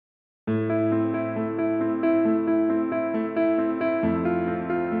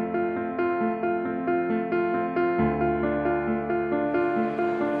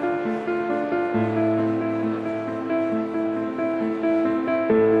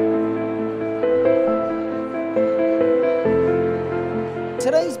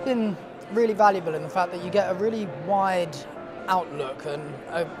been really valuable in the fact that you get a really wide outlook and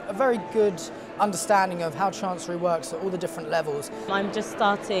a very good understanding of how Chancery works at all the different levels. I'm just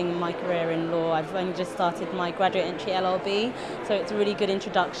starting my career in law. I've only just started my graduate entry LLB, so it's a really good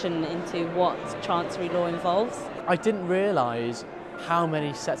introduction into what Chancery law involves. I didn't realise how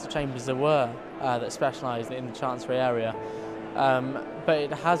many sets of chambers there were that specialised in the Chancery area, but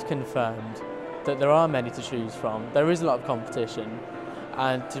it has confirmed that there are many to choose from. There is a lot of competition,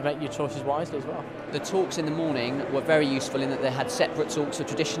 and to make your choices wisely as well. The talks in the morning were very useful in that they had separate talks of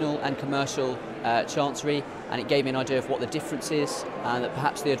traditional and commercial Chancery, and it gave me an idea of what the difference is and that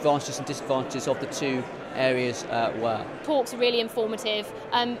perhaps the advantages and disadvantages of the two areas were. Talks are really informative,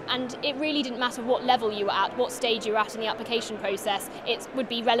 and it really didn't matter what level you were at, what stage you were at in the application process, it would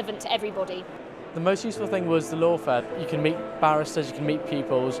be relevant to everybody. The most useful thing was the law fair. You can meet barristers, you can meet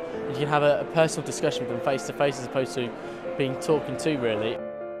pupils, you can have a personal discussion with them face to face as opposed to being talking to really.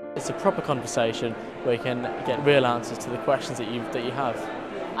 It's a proper conversation where you can get real answers to the questions that you have.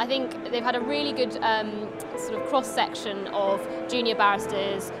 I think they've had a really good sort of cross-section of junior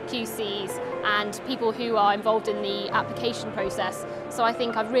barristers, QCs and people who are involved in the application process. So I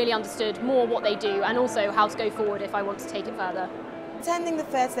think I've really understood more what they do and also how to go forward if I want to take it further. Attending the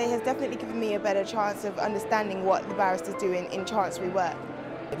fair today has definitely given me a better chance of understanding what the barristers do in Chancery work.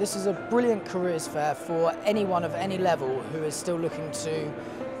 This is a brilliant careers fair for anyone of any level who is still looking to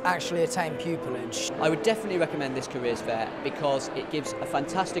actually attain pupillage. I would definitely recommend this careers fair because it gives a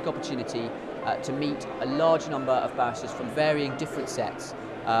fantastic opportunity to meet a large number of barristers from varying different sets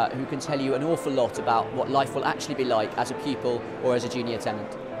who can tell you an awful lot about what life will actually be like as a pupil or as a junior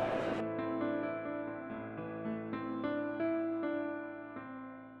tenant.